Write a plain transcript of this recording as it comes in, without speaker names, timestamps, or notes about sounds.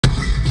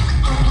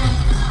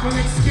Well,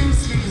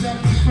 excuse me,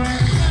 lovely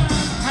friend.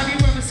 Have you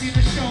ever seen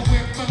a show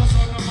where fellas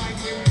on the mic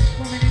with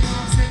women in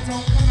arms that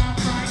don't come out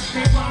right?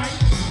 They right.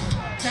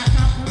 That's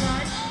not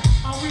polite.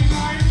 Are we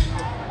lying?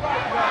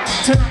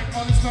 Tonight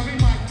on this very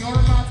mic, you're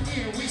about to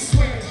hear, we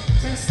swear,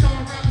 best star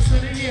rappers of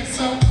the year.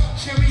 So,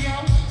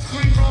 cheerio,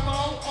 scream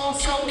bravo.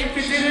 Also, if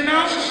you didn't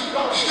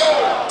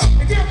know,